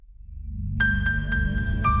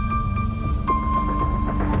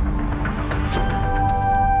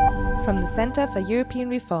From the Centre for European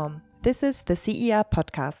Reform, this is the CER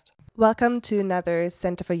podcast. Welcome to another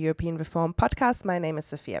Centre for European Reform podcast. My name is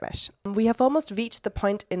Sophia Besch. We have almost reached the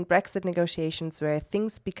point in Brexit negotiations where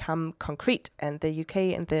things become concrete and the UK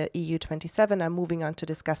and the EU27 are moving on to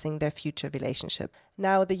discussing their future relationship.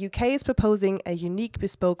 Now, the UK is proposing a unique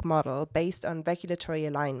bespoke model based on regulatory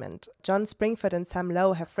alignment. John Springford and Sam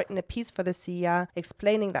Lowe have written a piece for the CER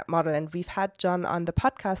explaining that model, and we've had John on the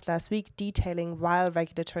podcast last week detailing why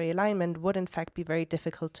regulatory alignment would in fact be very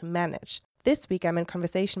difficult to manage. This week, I'm in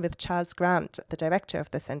conversation with Charles Grant, the director of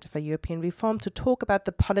the Centre for European Reform, to talk about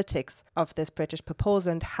the politics of this British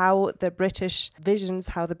proposal and how the British visions,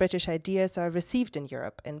 how the British ideas are received in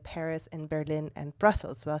Europe, in Paris, in Berlin and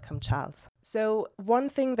Brussels. Welcome, Charles. So one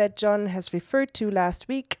thing that John has referred to last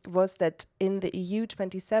week was that in the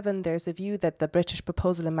EU27, there's a view that the British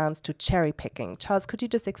proposal amounts to cherry picking. Charles, could you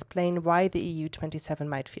just explain why the EU27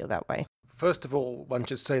 might feel that way? First of all, one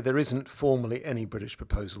should say there isn't formally any British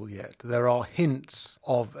proposal yet. There are hints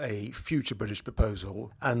of a future British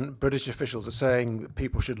proposal, and British officials are saying that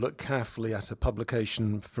people should look carefully at a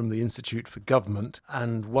publication from the Institute for Government,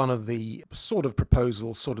 and one of the sort of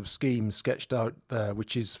proposals, sort of schemes sketched out there,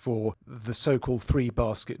 which is for the so-called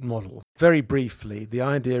three-basket model. Very briefly, the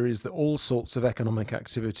idea is that all sorts of economic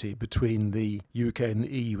activity between the UK and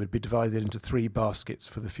the EU would be divided into three baskets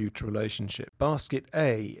for the future relationship. Basket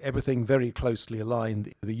A, everything very closely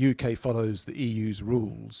aligned. The UK follows the EU's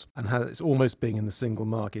rules and it's almost being in the single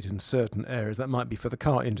market in certain areas. That might be for the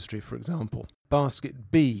car industry, for example. Basket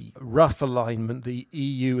B, rough alignment. The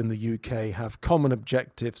EU and the UK have common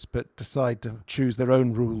objectives but decide to choose their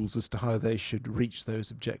own rules as to how they should reach those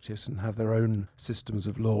objectives and have their own systems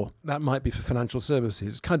of law. That might be for financial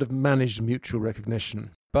services, kind of managed mutual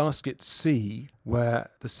recognition. Basket C, where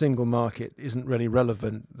the single market isn't really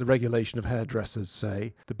relevant, the regulation of hairdressers,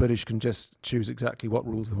 say, the British can just choose exactly what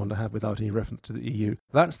rules they want to have without any reference to the EU.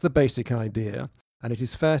 That's the basic idea. And it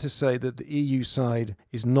is fair to say that the EU side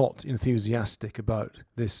is not enthusiastic about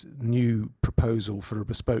this new proposal for a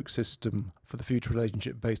bespoke system for the future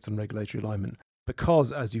relationship based on regulatory alignment.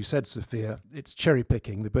 Because, as you said, Sophia, it's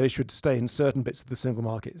cherry-picking. The British would stay in certain bits of the single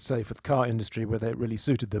market, say for the car industry where they really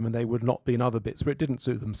suited them, and they would not be in other bits where it didn't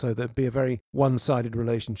suit them. So there'd be a very one-sided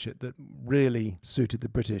relationship that really suited the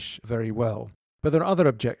British very well. But there are other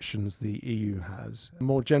objections the EU has.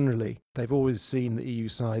 More generally, they've always seen the EU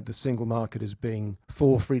side, the single market, as being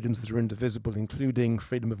four freedoms that are indivisible, including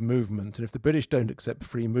freedom of movement. And if the British don't accept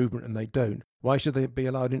free movement, and they don't, why should they be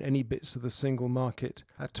allowed in any bits of the single market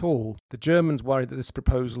at all? The Germans worry that this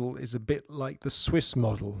proposal is a bit like the Swiss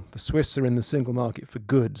model. The Swiss are in the single market for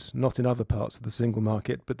goods, not in other parts of the single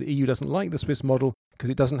market. But the EU doesn't like the Swiss model because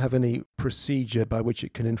it doesn't have any procedure by which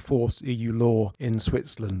it can enforce EU law in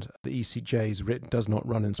Switzerland. The ECJ's writ does not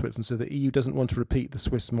run in Switzerland, so the EU doesn't want to repeat the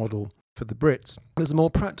Swiss model for the Brits. There's a more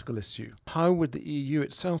practical issue. How would the EU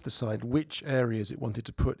itself decide which areas it wanted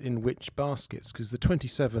to put in which baskets? Because the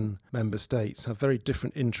 27 member states have very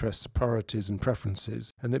different interests, priorities and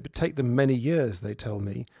preferences, and it would take them many years, they tell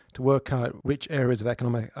me, to work out which areas of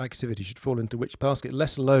economic activity should fall into which basket,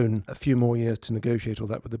 let alone a few more years to negotiate all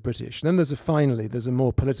that with the British. And then there's a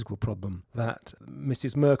more political problem that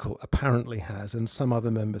Mrs. Merkel apparently has and some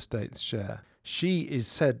other member states share. She is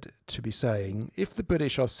said to be saying, if the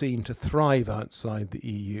British are seen to thrive outside the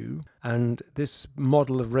EU, and this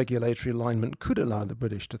model of regulatory alignment could allow the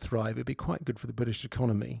British to thrive, it'd be quite good for the British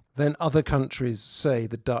economy, then other countries, say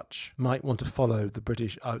the Dutch, might want to follow the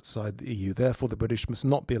British outside the EU. Therefore, the British must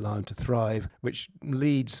not be allowed to thrive, which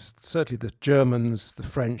leads certainly the Germans, the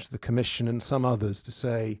French, the Commission, and some others to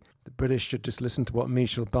say, the British should just listen to what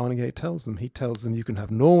Michel Barnier tells them. He tells them you can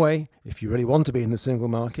have Norway if you really want to be in the single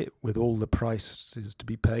market with all the prices to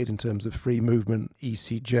be paid in terms of free movement,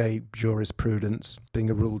 ECJ jurisprudence,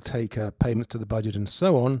 being a rule taker, payments to the budget and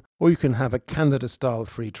so on. Or you can have a Canada-style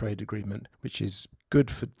free trade agreement, which is good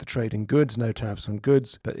for the trade in goods, no tariffs on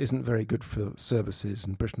goods, but isn't very good for services.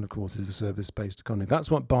 And Britain, of course, is a service-based economy. That's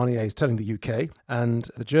what Barnier is telling the UK. And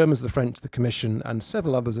the Germans, the French, the Commission, and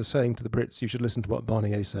several others are saying to the Brits, you should listen to what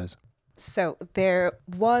Barnier says. So there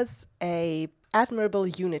was a admirable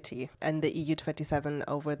unity in the EU27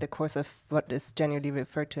 over the course of what is generally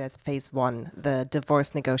referred to as phase one, the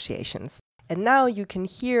divorce negotiations. And now you can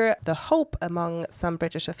hear the hope among some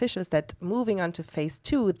British officials that moving on to phase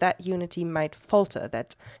two, that unity might falter,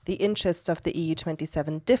 that the interests of the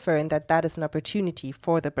EU27 differ and that is an opportunity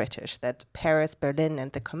for the British, that Paris, Berlin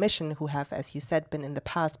and the Commission, who have, as you said, been in the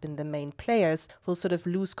past been the main players, will sort of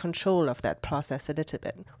lose control of that process a little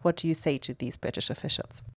bit. What do you say to these British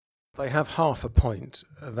officials? They have half a point.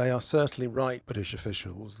 They are certainly right, British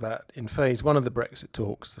officials, that in phase one of the Brexit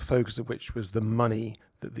talks, the focus of which was the money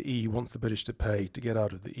that the EU wants the British to pay to get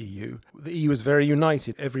out of the EU. The EU was very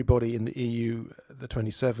united. Everybody in the EU, the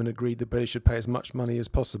 27, agreed the British should pay as much money as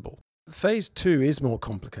possible. Phase two is more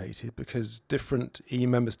complicated because different EU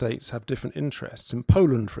member states have different interests. In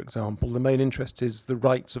Poland, for example, the main interest is the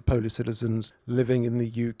rights of Polish citizens living in the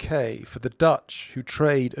UK. For the Dutch, who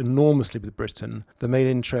trade enormously with Britain, the main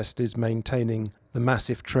interest is maintaining the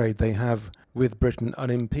massive trade they have with Britain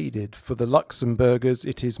unimpeded. For the Luxembourgers,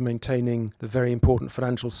 it is maintaining the very important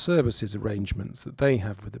financial services arrangements that they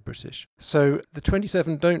have with the British. So the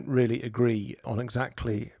 27 don't really agree on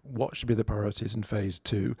exactly what should be the priorities in phase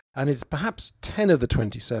two. And it's perhaps 10 of the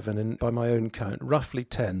 27, and by my own count, roughly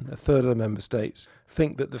 10, a third of the member states,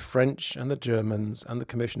 think that the French and the Germans and the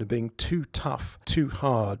Commission are being too tough, too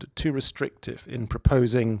hard, too restrictive in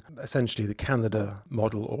proposing essentially the Canada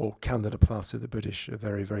model or Canada Plus if the British are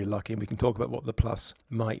very, very lucky. And we can talk about what the plus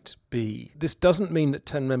might be. This doesn't mean that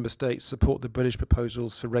 10 member states support the British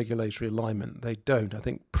proposals for regulatory alignment. They don't. I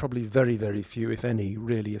think probably very, very few, if any,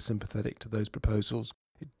 really are sympathetic to those proposals.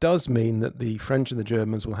 It does mean that the French and the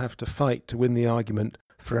Germans will have to fight to win the argument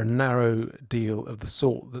for a narrow deal of the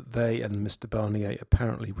sort that they and Mr. Barnier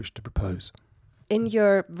apparently wish to propose. In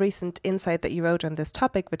your recent insight that you wrote on this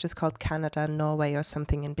topic, which is called Canada, Norway, or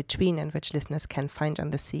something in between, and which listeners can find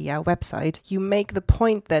on the CER website, you make the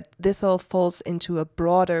point that this all falls into a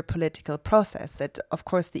broader political process, that of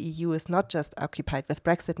course the EU is not just occupied with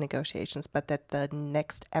Brexit negotiations, but that the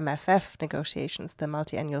next MFF negotiations, the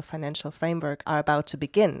multi-annual financial framework, are about to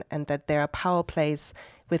begin, and that there are power plays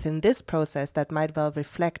within this process that might well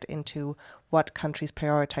reflect into what countries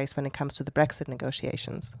prioritize when it comes to the Brexit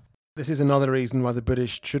negotiations. This is another reason why the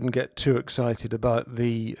British shouldn't get too excited about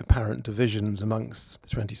the apparent divisions amongst the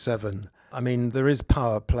 27. I mean, there is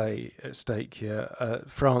power play at stake here.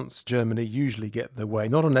 France, Germany usually get their way,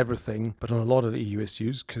 not on everything, but on a lot of EU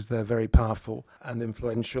issues, because they're very powerful and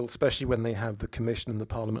influential, especially when they have the Commission and the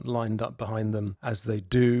Parliament lined up behind them as they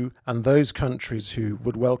do. And those countries who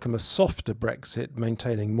would welcome a softer Brexit,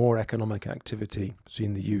 maintaining more economic activity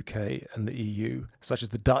between the UK and the EU, such as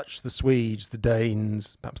the Dutch, the Swedes, the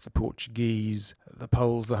Danes, perhaps the Portuguese, the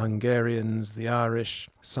Poles, the Hungarians, the Irish,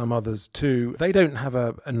 some others too, they don't have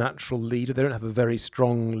a natural leader. They don't have a very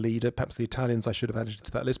strong leader. Perhaps the Italians I should have added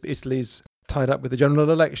to that list, but Italy's tied up with the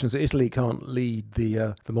general elections. Italy can't lead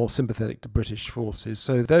the more sympathetic to British forces.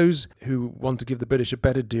 So those who want to give the British a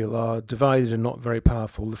better deal are divided and not very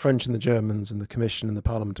powerful. The French and the Germans and the Commission and the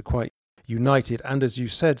Parliament are quite united. And as you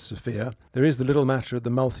said, Sophia, there is the little matter of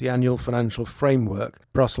the multi-annual financial framework,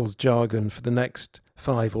 Brussels jargon for the next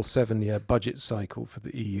 5 or 7 year budget cycle for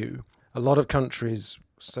the EU. A lot of countries,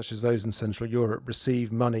 such as those in Central Europe,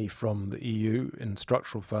 receive money from the EU in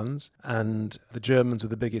structural funds, and the Germans are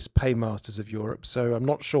the biggest paymasters of Europe. So I'm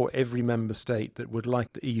not sure every member state that would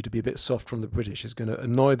like the EU to be a bit soft from the British is going to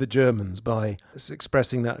annoy the Germans by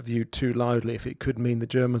expressing that view too loudly, if it could mean the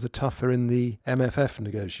Germans are tougher in the MFF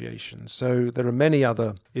negotiations. So there are many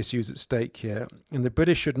other issues at stake here, and the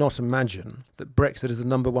British should not imagine that Brexit is the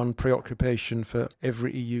number one preoccupation for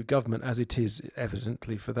every EU government, as it is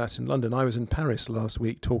evidently for that in London. I was in Paris last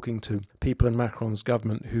week talking to people in Macron's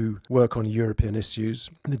government who work on European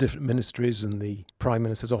issues, the different ministries and the Prime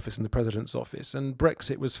Minister's office and the President's office, and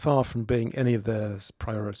Brexit was far from being any of their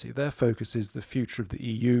priority. Their focus is the future of the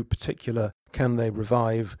EU, particular can they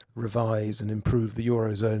revive, revise and improve the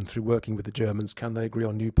Eurozone through working with the Germans? Can they agree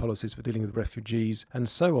on new policies for dealing with refugees and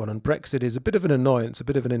so on? And Brexit is a bit of an annoyance, a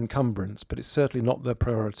bit of an encumbrance, but it's certainly not their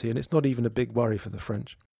priority, and it's not even a big worry for the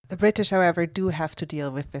French. The British, however, do have to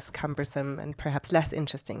deal with this cumbersome and perhaps less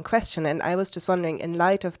interesting question. And I was just wondering, in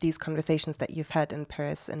light of these conversations that you've had in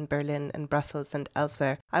Paris and Berlin and Brussels and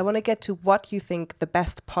elsewhere, I want to get to what you think the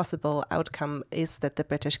best possible outcome is that the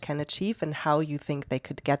British can achieve and how you think they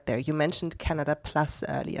could get there. You mentioned Canada Plus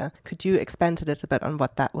earlier. Could you expand a little bit on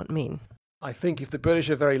what that would mean? I think if the British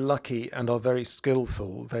are very lucky and are very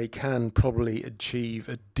skillful, they can probably achieve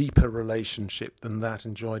a deeper relationship than that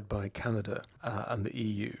enjoyed by Canada and the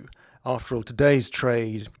EU. After all, today's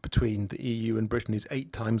trade between the EU and Britain is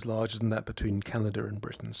 8 times larger than that between Canada and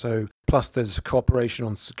Britain. So, plus there's cooperation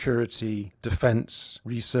on security, defence,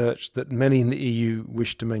 research that many in the EU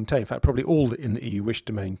wish to maintain. In fact, probably all in the EU wish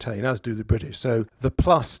to maintain, as do the British. So the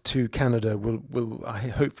plus to Canada will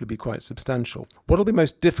hopefully be quite substantial. What will be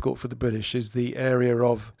most difficult for the British is the area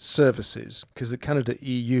of services, because the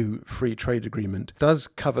Canada-EU free trade agreement does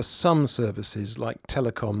cover some services like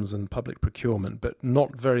telecoms and public procurement, but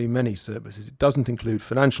not very many money services. It doesn't include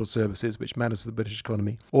financial services, which matters to the British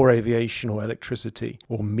economy, or aviation or electricity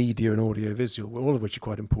or media and audiovisual, all of which are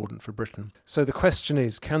quite important for Britain. So the question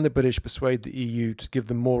is, can the British persuade the EU to give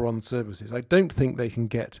them more on services? I don't think they can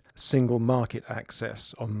get single market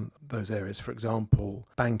access on those areas, for example,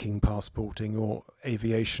 banking, passporting or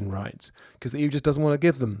aviation rights, because the EU just doesn't want to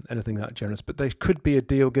give them anything that generous. But there could be a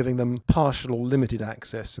deal giving them partial or limited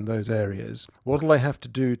access in those areas. What will they have to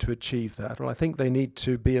do to achieve that? Well, I think they need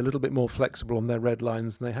to be a little bit more flexible on their red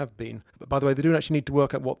lines than they have been. But by the way, they do actually need to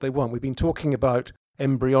work out what they want. We've been talking about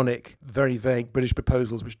embryonic, very vague British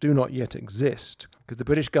proposals which do not yet exist, because the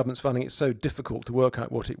British government's finding it so difficult to work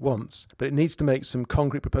out what it wants. But it needs to make some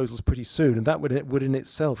concrete proposals pretty soon, and that would in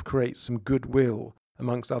itself create some goodwill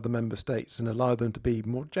amongst other member states and allow them to be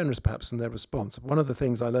more generous perhaps in their response. One of the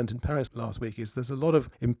things I learned in Paris last week is there's a lot of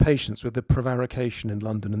impatience with the prevarication in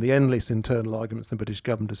London and the endless internal arguments in the British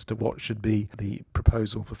government as to what should be the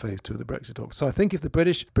proposal for phase 2 of the Brexit talks. So I think if the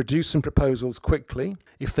British produce some proposals quickly,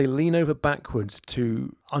 if they lean over backwards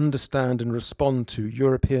to understand and respond to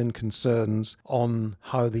European concerns on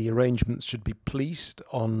how the arrangements should be policed,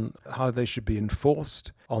 on how they should be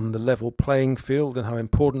enforced, on the level playing field and how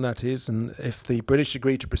important that is, and if the British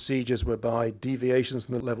agree to procedures whereby deviations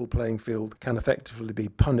from the level playing field can effectively be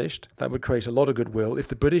punished, that would create a lot of goodwill. If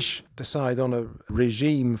the British decide on a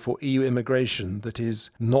regime for EU immigration that is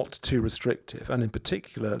not too restrictive and in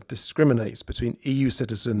particular discriminates between EU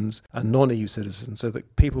citizens and non-EU citizens, so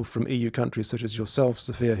that people from EU countries such as yourself,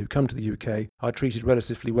 Sophia, who come to the UK are treated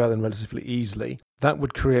relatively well and relatively easily, that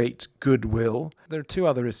would create goodwill. There are two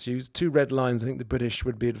other issues, two red lines I think the British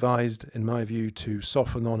would be advised, in my view, to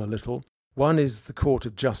soften on a little. One is the Court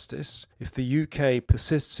of Justice. If the UK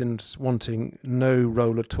persists in wanting no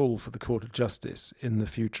role at all for the Court of Justice in the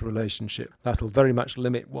future relationship, that'll very much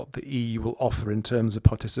limit what the EU will offer in terms of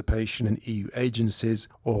participation in EU agencies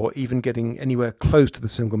or even getting anywhere close to the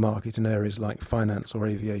single market in areas like finance or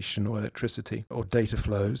aviation or electricity or data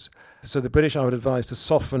flows. So the British, I would advise to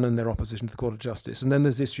soften in their opposition to the Court of Justice. And then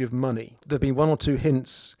there's the issue of money. There have been one or two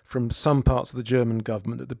hints from some parts of the German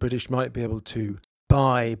government that the British might be able to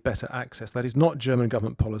buy better access. That is not German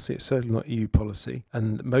government policy. It's certainly not EU policy.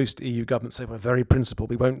 And most EU governments say we're very principled.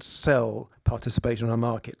 We won't sell participation in our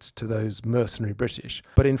markets to those mercenary British.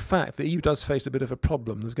 But in fact, the EU does face a bit of a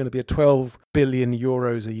problem. There's going to be a 12 billion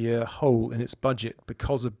euros a year hole in its budget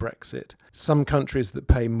because of Brexit. Some countries that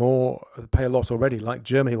pay more, pay a lot already, like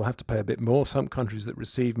Germany, will have to pay a bit more. Some countries that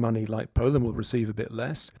receive money, like Poland, will receive a bit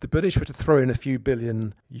less. If the British were to throw in a few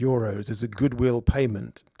billion euros as a goodwill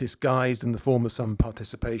payment, disguised in the form of some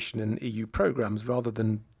participation in EU programs rather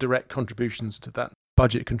than direct contributions to that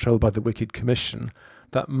budget controlled by the Wicked Commission,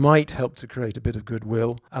 that might help to create a bit of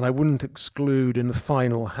goodwill. And I wouldn't exclude in the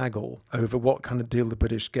final haggle over what kind of deal the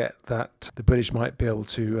British get that the British might be able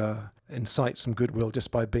to incite some goodwill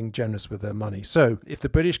just by being generous with their money. So if the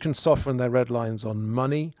British can soften their red lines on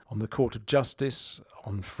money, on the Court of Justice,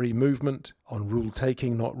 on free movement, on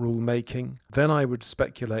rule-taking, not rule-making, then I would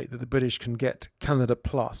speculate that the British can get Canada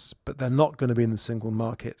Plus, but they're not going to be in the single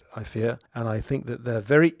market, I fear. And I think that they're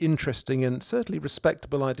very interesting and certainly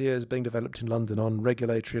respectable ideas being developed in London on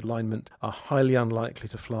regulatory alignment are highly unlikely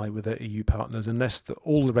to fly with their EU partners unless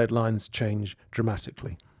all the red lines change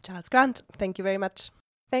dramatically. Charles Grant, thank you very much.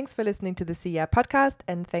 Thanks for listening to the CER podcast,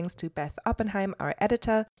 and thanks to Beth Oppenheim, our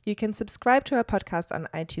editor. You can subscribe to our podcast on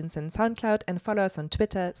iTunes and SoundCloud and follow us on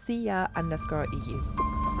Twitter,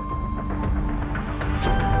 CER_EU.